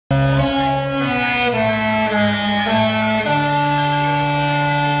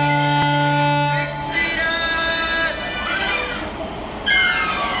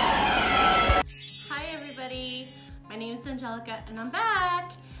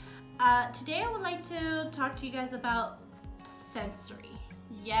Today I would like to talk to you guys about sensory.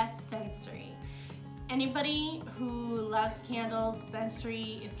 Yes, sensory. Anybody who loves candles,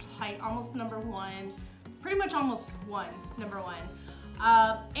 sensory is like almost number one, pretty much almost number one.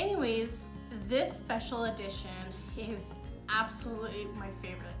 Anyways, this special edition is absolutely my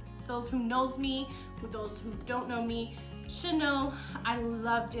favorite. Those who knows me, those who don't know me, should know I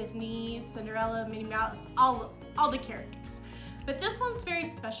love Disney, Cinderella, Minnie Mouse, all the characters. But this one's very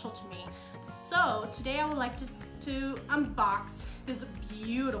special to me. So today I would like to unbox this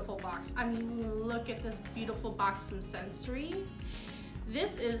beautiful box. I mean, look at this beautiful box from Sensory.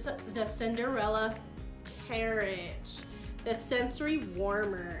 This is the Cinderella Carriage, the Sensory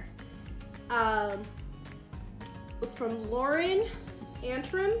Warmer. From Lauren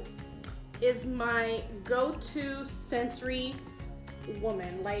Antrim is my go-to sensory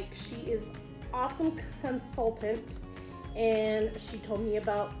woman. Like, she is awesome consultant, and she told me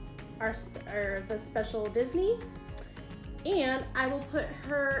about the special Disney, and I will put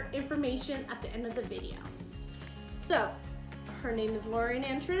her information at the end of the video. So her name is Lauren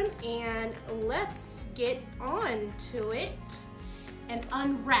Antrim, and let's get on to it and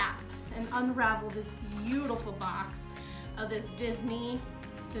unravel this beautiful box of this Disney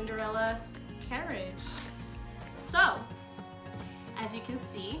Cinderella Carriage. So as you can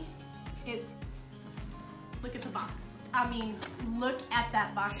see, look at the box. I mean, look at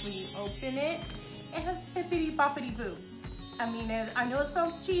that box when you open it. It has bippity boppity boo. I mean, I know it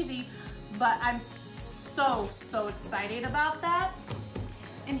sounds cheesy, but I'm so excited about that.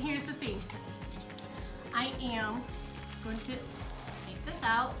 And here's the thing. I am going to take this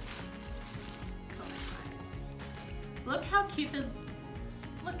out. So look how cute this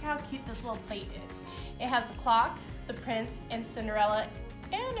little plate is. It has the clock, the prince, and Cinderella,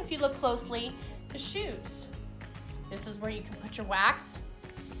 and if you look closely, the shoes. This is where you can put your wax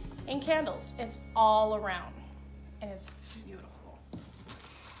and candles. It's all around, and it's beautiful.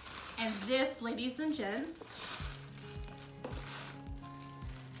 And this, ladies and gents,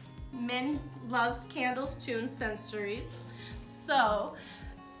 men loves candles too and sensories. So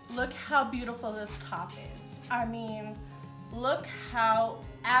look how beautiful this top is. I mean, look how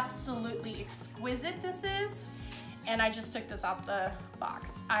absolutely exquisite this is. And I just took this out the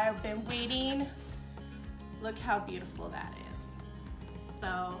box. I have been waiting. Look how beautiful that is.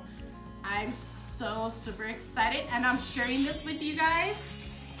 So I'm so super excited, and I'm sharing this with you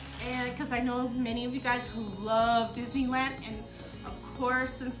guys, and because I know many of you guys who love Disneyland, and of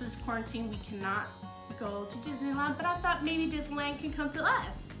course, since it's quarantine, we cannot go to Disneyland, but I thought maybe Disneyland can come to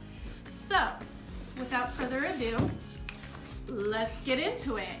us. So without further ado, let's get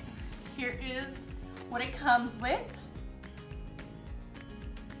into it. Here is what it comes with.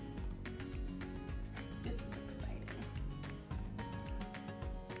 This is exciting.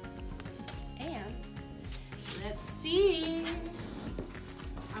 And let's see.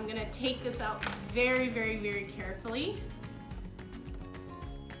 I'm gonna take this out very carefully.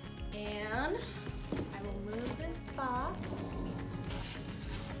 And I will move this box.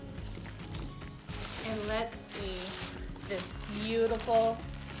 And let's see this beautiful, oh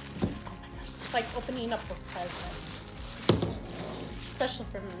my gosh, it's like opening up a present. Special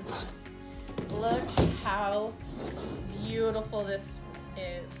for me. Look how beautiful this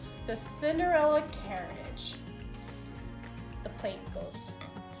is. The Cinderella Carriage. The plate goes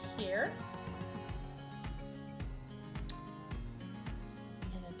here.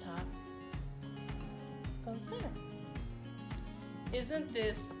 And the top goes there. Isn't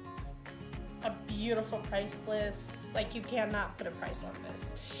this a beautiful price list? Like, you cannot put a price on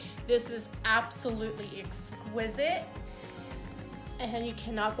this. This is absolutely exquisite, and you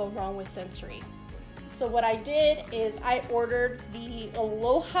cannot go wrong with sensory. So what I did is I ordered the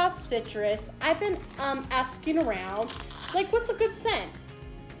Aloha Citrus. I've been asking around, like, what's a good scent?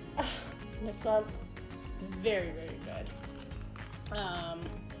 This smells very good.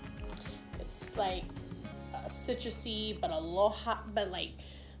 It's like citrusy, but like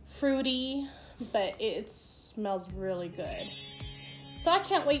fruity, but it smells really good. So I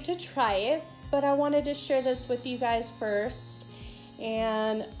can't wait to try it, but I wanted to share this with you guys first,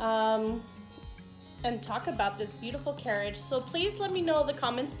 and talk about this beautiful carriage. So please let me know in the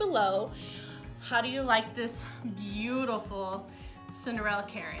comments below, how do you like this beautiful Cinderella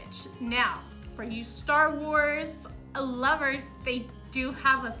carriage? Now, for you Star Wars lovers, they do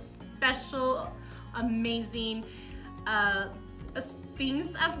have a special, amazing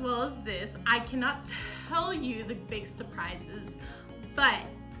things as well as this. I cannot tell you the big surprises, but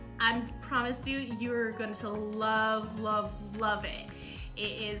I promise you, you're going to love it.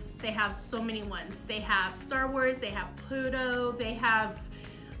 They have so many ones. They have Star Wars, they have Pluto, they have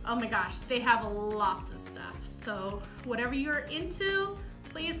Oh my gosh, they have lots of stuff. So whatever you're into,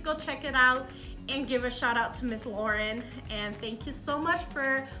 please go check it out and give a shout out to Miss Lauren. And thank you so much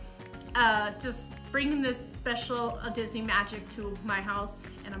for just bringing this special Disney magic to my house,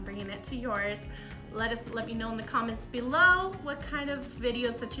 and I'm bringing it to yours. Let me know in the comments below what kind of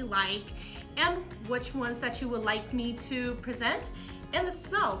videos that you like and which ones that you would like me to present, and the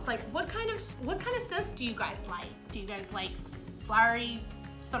smells. Like what kind of scents do you guys like? Do you guys like flowery,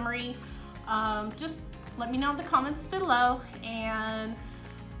 summery? Just let me know in the comments below, and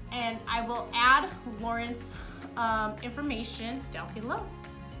I will add Lauren's information down below.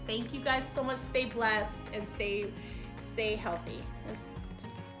 Thank you guys so much. Stay blessed and stay healthy.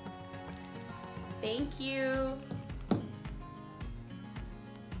 Thank you.